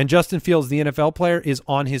 And Justin Fields, the NFL player, is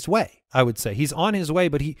on his way, I would say. He's on his way,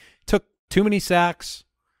 but he took too many sacks,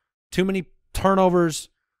 too many turnovers,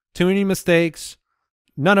 too many mistakes,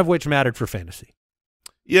 none of which mattered for fantasy.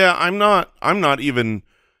 Yeah, I'm not even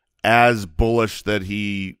as bullish that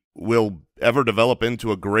he will ever develop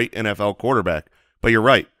into a great NFL quarterback. But you're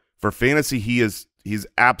right. For fantasy, he's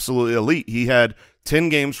absolutely elite. He had 10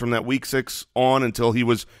 games from that week 6 on until he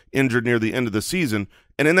was injured near the end of the season.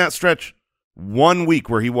 And in that stretch, 1 week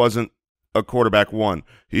where he wasn't a quarterback 1.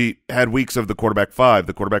 He had weeks of the quarterback 5,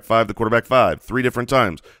 the quarterback 5, the quarterback 5, 3 different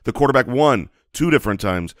times. The quarterback 1, 2 different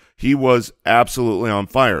times. He was absolutely on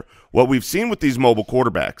fire. What we've seen with these mobile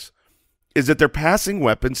quarterbacks is that their passing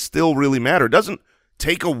weapons still really matter. It doesn't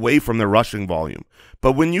take away from their rushing volume.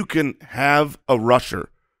 But when you can have a rusher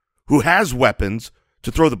who has weapons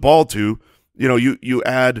to throw the ball to, you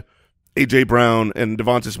add A.J. Brown and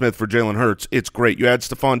Devonta Smith for Jalen Hurts, it's great. You add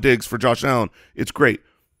Stephon Diggs for Josh Allen, it's great.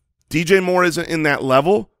 DJ Moore isn't in that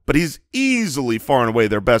level, but he's easily far and away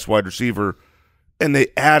their best wide receiver, and they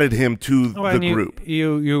added him to the group.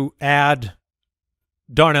 You add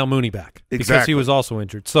Darnell Mooney back because exactly. he was also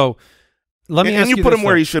injured. So let me ask you and you put him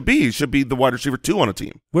where he should be. He should be the wide receiver 2 on a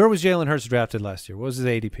team. Where was Jalen Hurts drafted last year? What was his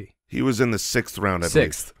ADP? He was in the 6th round, I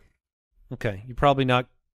believe. Okay, you're probably not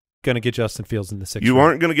going to get Justin Fields in the 6th. You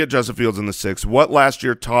aren't going to get Justin Fields in the 6th. What last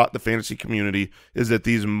year taught the fantasy community is that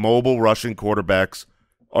these mobile rushing quarterbacks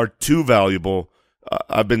are too valuable.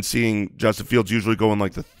 I've been seeing Justin Fields usually go in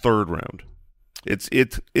like the 3rd round.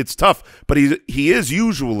 It's tough, but he is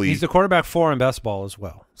usually he's the quarterback 4 in best ball as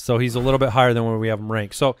well, so he's a little bit higher than where we have him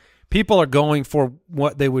ranked. So people are going for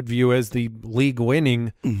what they would view as the league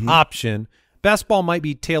winning option. Best ball might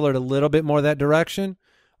be tailored a little bit more that direction.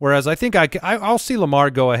 Whereas I think I'll see Lamar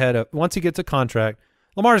go ahead of, once he gets a contract,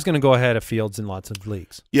 Lamar's going to go ahead of Fields in lots of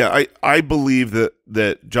leagues. Yeah, I believe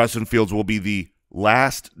that Justin Fields will be the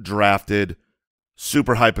last drafted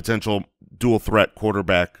super high potential dual threat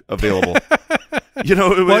quarterback available.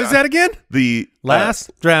 What is that again? The last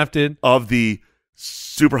drafted of the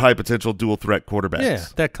super high potential dual threat quarterbacks. Yeah,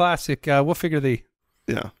 that classic. We'll figure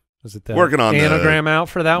was it the working on anagram out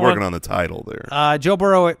for that working one? Working on the title there. Joe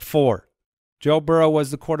Burrow at 4. Joe Burrow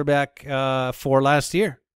was the quarterback 4 last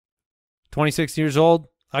year. 26 years old.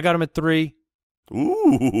 I got him at 3.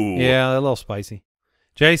 Ooh. Yeah, a little spicy.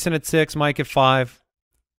 Jason at 6, Mike at 5.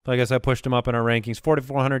 I guess I pushed him up in our rankings.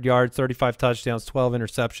 4,400 yards, 35 touchdowns, 12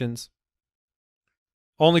 interceptions.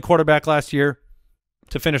 Only quarterback last year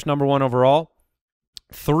to finish number 1 overall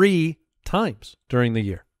 3 times during the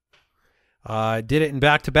year. Did it in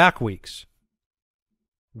back-to-back weeks.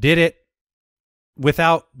 Did it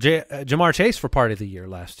without Jamar Chase for part of the year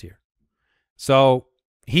last year. So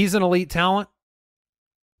he's an elite talent.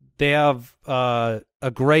 They have a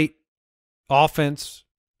great offense,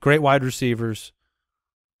 great wide receivers.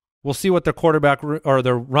 We'll see what their quarterback or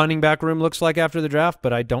their running back room looks like after the draft,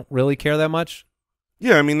 but I don't really care that much.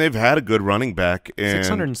 Yeah, I mean, they've had a good running back. And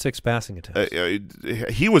 606 passing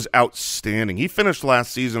attempts. He was outstanding. He finished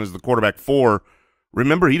last season as the quarterback 4.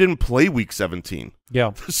 Remember, he didn't play week 17.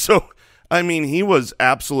 Yeah. So, I mean, he was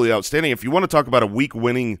absolutely outstanding. If you want to talk about a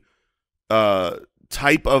week-winning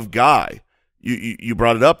type of guy, you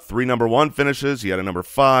brought it up, 3 number 1 finishes. He had a number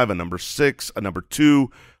 5, a number 6, a number 2,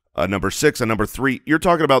 a number 6, a number 3. You're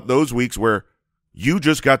talking about those weeks where you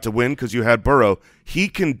just got to win because you had Burrow. He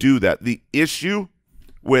can do that. The issue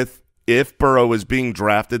with if Burrow is being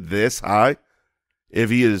drafted this high,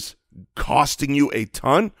 if he is costing you a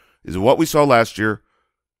ton, is what we saw last year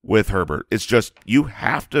with Herbert. It's just you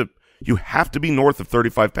have to be north of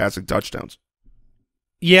 35 passing touchdowns.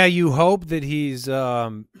 Yeah, you hope that he's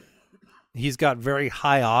got very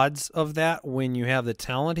high odds of that when you have the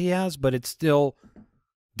talent he has, but it's still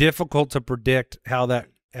difficult to predict how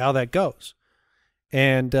that goes.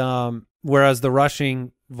 And whereas the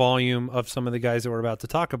rushing volume of some of the guys that we're about to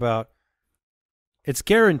talk about, it's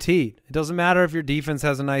guaranteed. It doesn't matter if your defense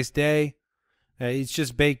has a nice day. It's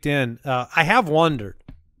just baked in. I have wondered,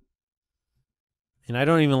 and I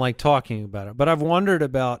don't even like talking about it, but I've wondered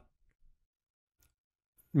about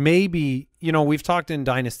maybe, we've talked in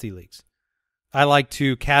dynasty leagues I like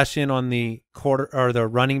to cash in on the the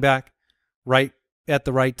running back right at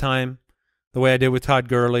the right time, the way I did with Todd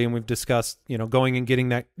Gurley, and we've discussed, going and getting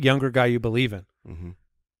that younger guy you believe in. Mm-hmm.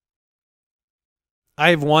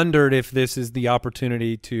 I've wondered if this is the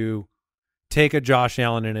opportunity to take a Josh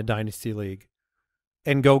Allen in a dynasty league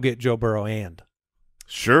and go get Joe Burrow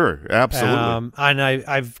Sure, absolutely. And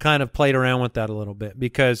I've kind of played around with that a little bit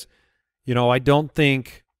because, I don't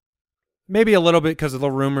think maybe a little bit because of the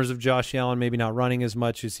rumors of Josh Allen maybe not running as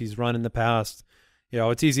much as he's run in the past.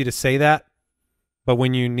 It's easy to say that, but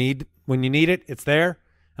when you need it, it's there.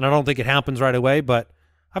 And I don't think it happens right away, but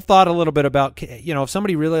I've thought a little bit about, if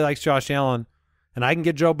somebody really likes Josh Allen and I can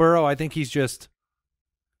get Joe Burrow, I think he's just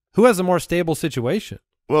who has a more stable situation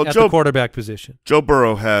at the quarterback position. Joe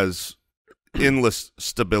Burrow has endless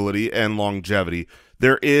stability and longevity.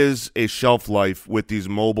 There is a shelf life with these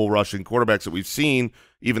mobile rushing quarterbacks that we've seen,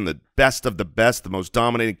 even the best of the best, the most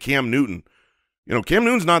dominating Cam Newton. Cam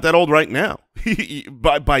Newton's not that old right now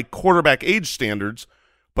by quarterback age standards,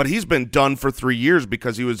 but he's been done for 3 years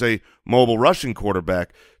because he was a mobile rushing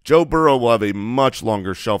quarterback. Joe Burrow will have a much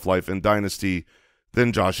longer shelf life in Dynasty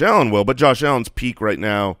than Josh Allen will, but Josh Allen's peak right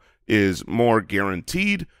now is more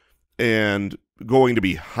guaranteed and going to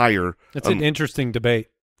be higher. It's an interesting debate.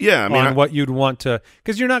 Yeah, on what you'd want to,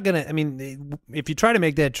 because you're not going to. If you try to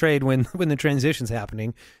make that trade when the transition's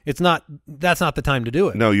happening, that's not the time to do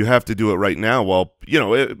it. No, you have to do it right now. Well,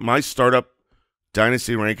 my startup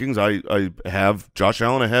dynasty rankings, I have Josh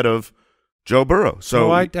Allen ahead of Joe Burrow.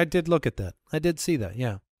 So I did look at that. I did see that.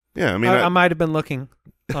 Yeah. Yeah, I might have been looking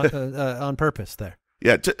on purpose there.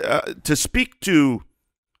 Yeah, to speak to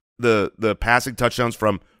the passing touchdowns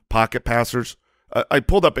from pocket passers, I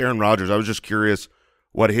pulled up Aaron Rodgers. I was just curious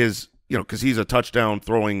what his, because he's a touchdown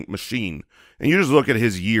throwing machine. And you just look at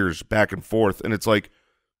his years back and forth, and it's like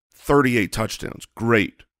 38 touchdowns.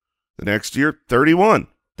 Great. The next year, 31.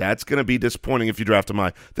 That's going to be disappointing if you draft him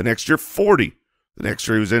high. The next year, 40. The next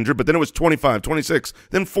year he was injured, but then it was 25, 26,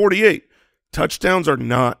 then 48. Touchdowns are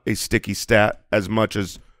not a sticky stat as much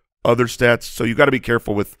as other stats, so you got to be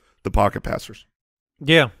careful with the pocket passers.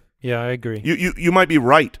 Yeah, I agree. You might be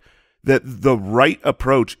right that the right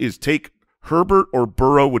approach is take Herbert or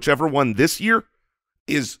Burrow, whichever one this year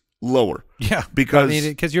is lower. Yeah,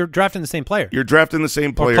 because you're drafting the same player. You're drafting the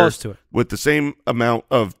same player or close to it with the same amount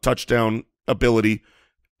of touchdown ability,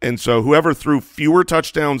 and so whoever threw fewer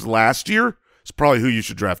touchdowns last year is probably who you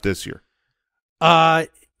should draft this year.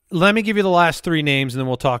 Let me give you the last three names, and then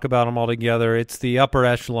we'll talk about them all together. It's the upper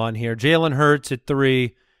echelon here. Jalen Hurts at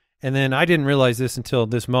 3, and then I didn't realize this until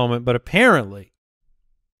this moment, but apparently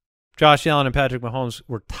Josh Allen and Patrick Mahomes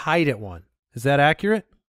were tied at 1. Is that accurate?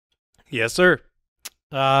 Yes, sir.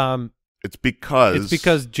 It's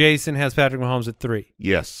because Jason has Patrick Mahomes at 3.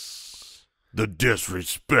 Yes. The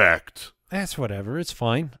disrespect. That's whatever. It's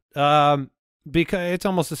fine. Because it's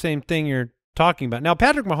almost the same thing you're talking about. Now,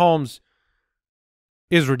 Patrick Mahomes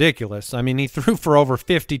is ridiculous. I mean, he threw for over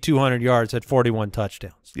 5,200 yards at 41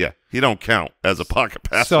 touchdowns. Yeah, he don't count as a pocket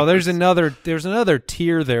passer. So there's another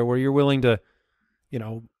tier there where you're willing to, we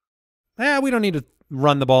don't need to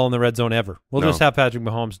run the ball in the red zone ever. We'll just have Patrick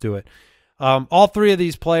Mahomes do it. All three of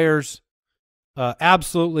these players,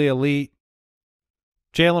 absolutely elite.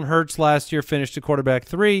 Jalen Hurts last year finished at quarterback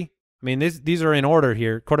 3. I mean, these are in order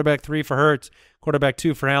here. Quarterback 3 for Hurts, quarterback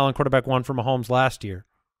 2 for Allen, quarterback 1 for Mahomes last year.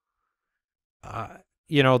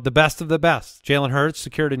 The best of the best. Jalen Hurts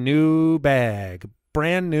secured a new bag,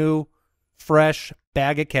 brand new, fresh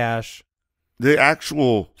bag of cash. The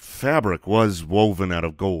actual fabric was woven out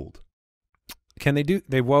of gold. Can they do?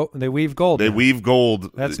 They weave gold. They weave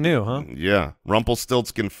gold. That's new, huh? Yeah,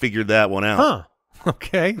 Rumpelstiltskin figured that one out. Huh?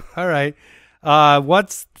 Okay, all right.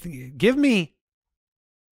 Give me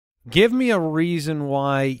a reason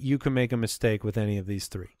why you can make a mistake with any of these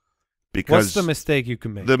three. Because what's the mistake you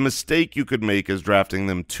can make? The mistake you could make is drafting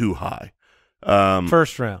them too high.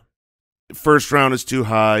 First round. First round is too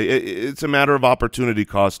high. It's a matter of opportunity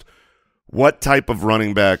cost. What type of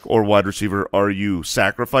running back or wide receiver are you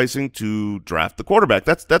sacrificing to draft the quarterback?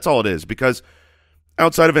 That's all it is. Because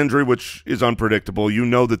outside of injury, which is unpredictable, you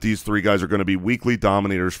know that these three guys are going to be weekly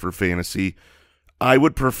dominators for fantasy. I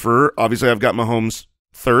would prefer, obviously I've got Mahomes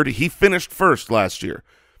third. He finished first last year.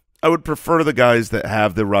 I would prefer the guys that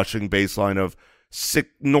have the rushing baseline of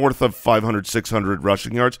north of 500, 600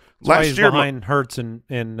 rushing yards. Last year, behind Hurts and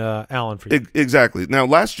Allen for you. Exactly. Now,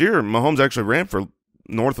 last year, Mahomes actually ran for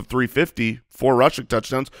north of 350, 4 rushing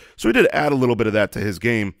touchdowns. So he did add a little bit of that to his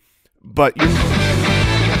game. But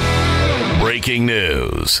breaking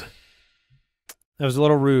news. That was a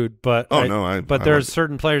little rude, but but there's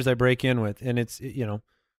certain players I break in with, and it's Is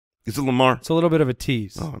it Lamar? It's a little bit of a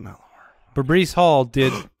tease. Oh no. But Breece Hall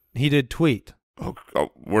did tweet. Oh,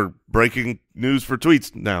 we're breaking news for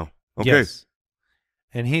tweets now. Okay. Yes.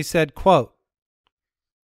 And he said, quote,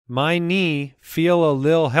 "My knee feel a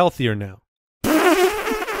little healthier now."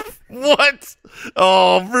 What?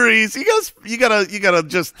 Oh, Breeze, you gotta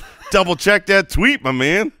just double check that tweet, my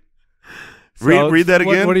man. Read that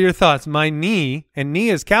again. What are your thoughts? My knee, and knee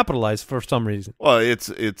is capitalized for some reason. Well, it's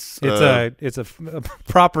a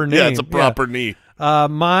proper name. Yeah, it's a proper knee.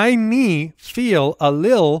 My knee feel a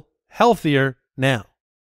little healthier now.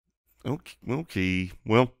 Okay.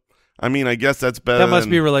 Well, I mean, I guess that's better. That must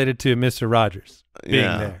be related to Mr. Rodgers being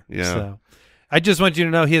there. Yeah. So I just want you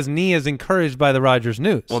to know his knee is encouraged by the Rodgers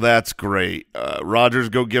news. Well, that's great. Rodgers,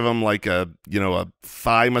 go give him like a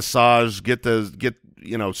thigh massage.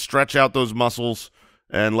 Stretch out those muscles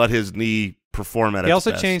and let his knee perform at its best.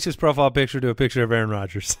 He also changed his profile picture to a picture of Aaron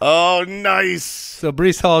Rodgers. Oh, nice. So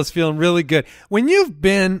Breece Hall is feeling really good. When you've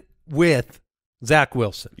been with Zach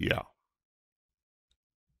Wilson, yeah,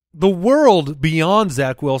 the world beyond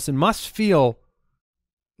Zach Wilson must feel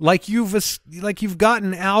like you've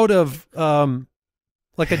gotten out of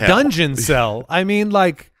like a dungeon cell. I mean,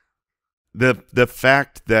 like the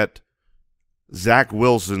fact that Zach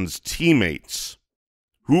Wilson's teammates,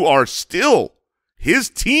 who are still his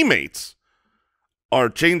teammates, are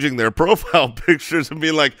changing their profile pictures and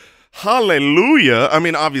being like, hallelujah. I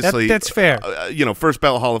mean, obviously, that's fair. First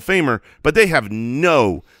ballot Hall of Famer, but they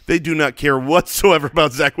do not care whatsoever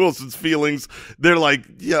about Zach Wilson's feelings. They're like,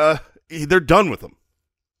 yeah, they're done with him.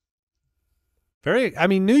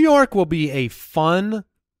 New York will be a fun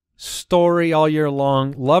story all year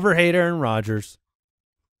long. Love or hate Aaron Rodgers.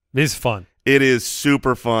 It's fun. It is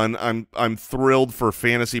super fun. I'm thrilled for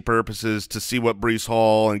fantasy purposes to see what Breece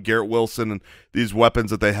Hall and Garrett Wilson and these weapons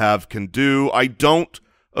that they have can do. I don't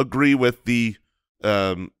agree with the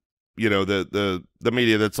media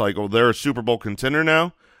that's like, oh, they're a Super Bowl contender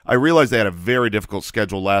now. I realize they had a very difficult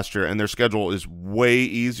schedule last year, and their schedule is way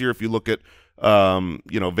easier if you look at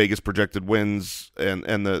Vegas projected wins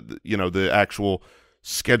and the actual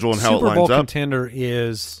schedule and how it lines up. Super Bowl contender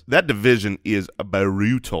is that division is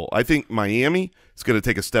brutal. I think Miami is going to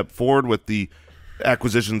take a step forward with the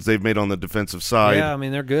acquisitions they've made on the defensive side. Yeah, I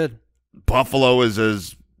mean, they're good. Buffalo is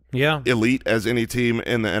as elite as any team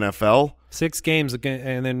in the NFL. 6 games again,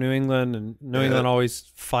 and then New England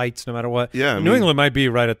always fights no matter what. Yeah, New England might be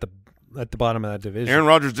right at the bottom of that division. Aaron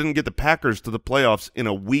Rodgers didn't get the Packers to the playoffs in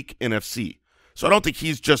a weak NFC, so I don't think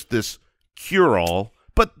he's just this cure-all.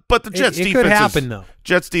 But the Jets defense could happen, though.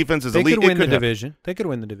 Jets defense is elite. They could win the division. They could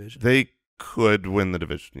win the division. They could win the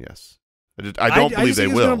division, yes. I don't believe they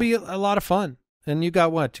will. It's going to be a lot of fun. And you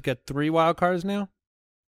got what? You got 3 wild cards now,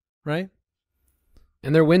 right?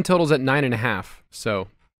 And their win total's at 9.5, so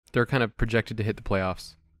they're kind of projected to hit the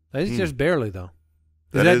playoffs. It's just barely, though.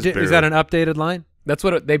 Is that an updated line? That's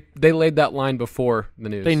what they laid that line before the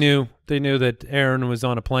news. They knew that Aaron was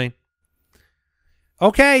on a plane.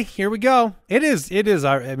 Okay, here we go. It is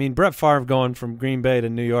Brett Favre going from Green Bay to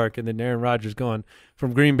New York, and then Aaron Rodgers going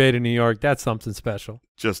from Green Bay to New York. That's something special.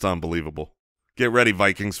 Just unbelievable. Get ready,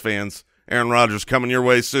 Vikings fans. Aaron Rodgers coming your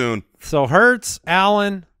way soon. So Hurts,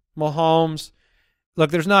 Allen, Mahomes. Look,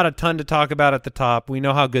 there's not a ton to talk about at the top. We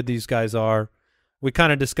know how good these guys are. We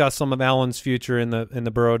kind of discussed some of Allen's future in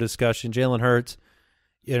the Burrow discussion. Jalen Hurts,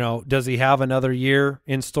 does he have another year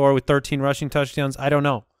in store with 13 rushing touchdowns? I don't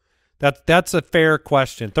know. That's a fair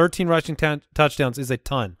question. 13 rushing touchdowns is a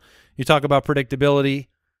ton. You talk about predictability.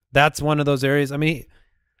 That's one of those areas. I mean,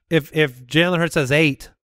 if Jalen Hurts has 8,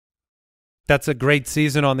 that's a great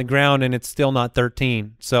season on the ground, and it's still not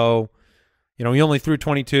 13. So, he only threw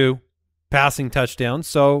 22 passing touchdowns.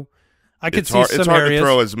 So I could see some areas. It's hard to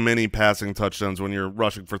throw as many passing touchdowns when you're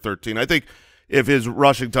rushing for 13. I think if his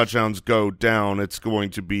rushing touchdowns go down, it's going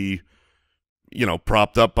to be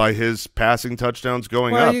propped up by his passing touchdowns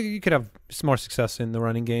going up. You could have some more success in the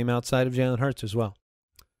running game outside of Jalen Hurts as well.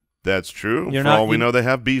 That's true. For all we know, they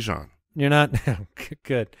have Bijan. You're not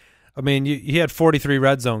good. I mean, he had 43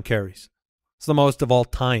 red zone carries. It's the most of all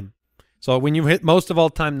time. So when you hit most of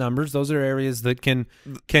all time numbers, those are areas that can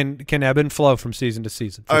ebb and flow from season to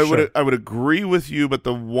season. I would agree with you, but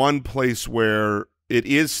the one place where it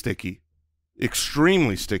is sticky,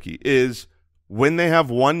 extremely sticky, is when they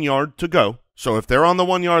have 1 yard to go. So if they're on the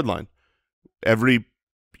 1 yard line, every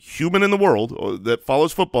human in the world that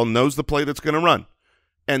follows football knows the play that's going to run.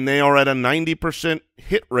 And they are at a 90%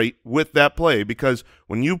 hit rate with that play, because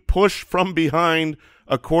when you push from behind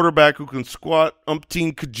a quarterback who can squat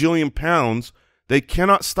umpteen kajillion pounds, they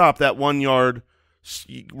cannot stop that 1 yard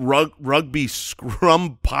rugby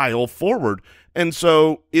scrum pile forward. And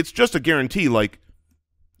so it's just a guarantee. Like,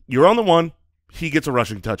 you're on the 1, he gets a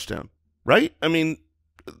rushing touchdown. right? I mean,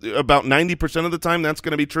 about 90% of the time that's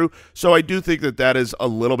going to be true. So I do think that is a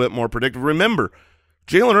little bit more predictive. Remember,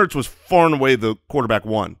 Jalen Hurts was far and away the quarterback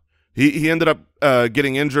one. He ended up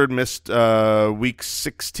getting injured, missed week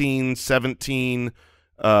 16, 17.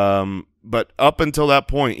 But up until that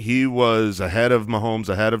point, he was ahead of Mahomes,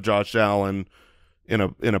 ahead of Josh Allen in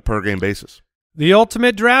a per-game basis. The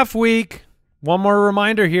ultimate draft week. One more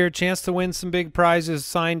reminder here, chance to win some big prizes,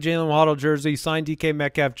 signed Jalen Waddle jersey, signed DK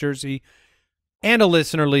Metcalf jersey, and a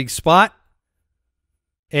listener league spot.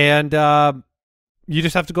 And you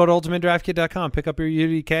just have to go to ultimatedraftkit.com, pick up your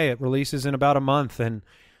UDK. It releases in about a month, and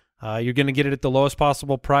you're going to get it at the lowest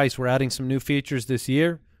possible price. We're adding some new features this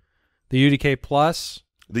year. The UDK Plus.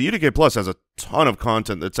 The UDK Plus has a ton of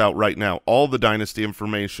content that's out right now, all the Dynasty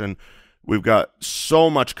information. We've got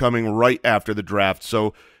so much coming right after the draft.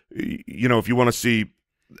 So, you know, if you want to see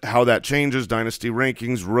how that changes, Dynasty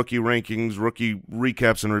rankings, rookie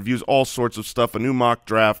recaps and reviews, all sorts of stuff, a new mock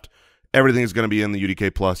draft, everything is going to be in the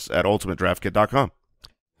UDK Plus at ultimatedraftkit.com.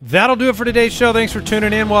 That'll do it for today's show. Thanks for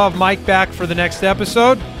tuning in. We'll have Mike back for the next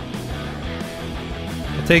episode.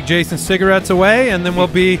 We'll take Jason's cigarettes away, and then we'll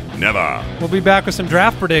be back with some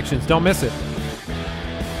draft predictions. Don't miss it.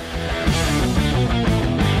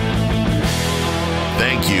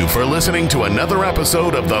 Thank you for listening to another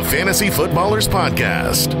episode of the Fantasy Footballers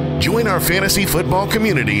Podcast. Join our fantasy football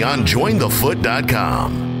community on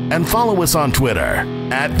jointhefoot.com and follow us on Twitter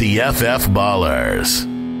 @TheFFBallers.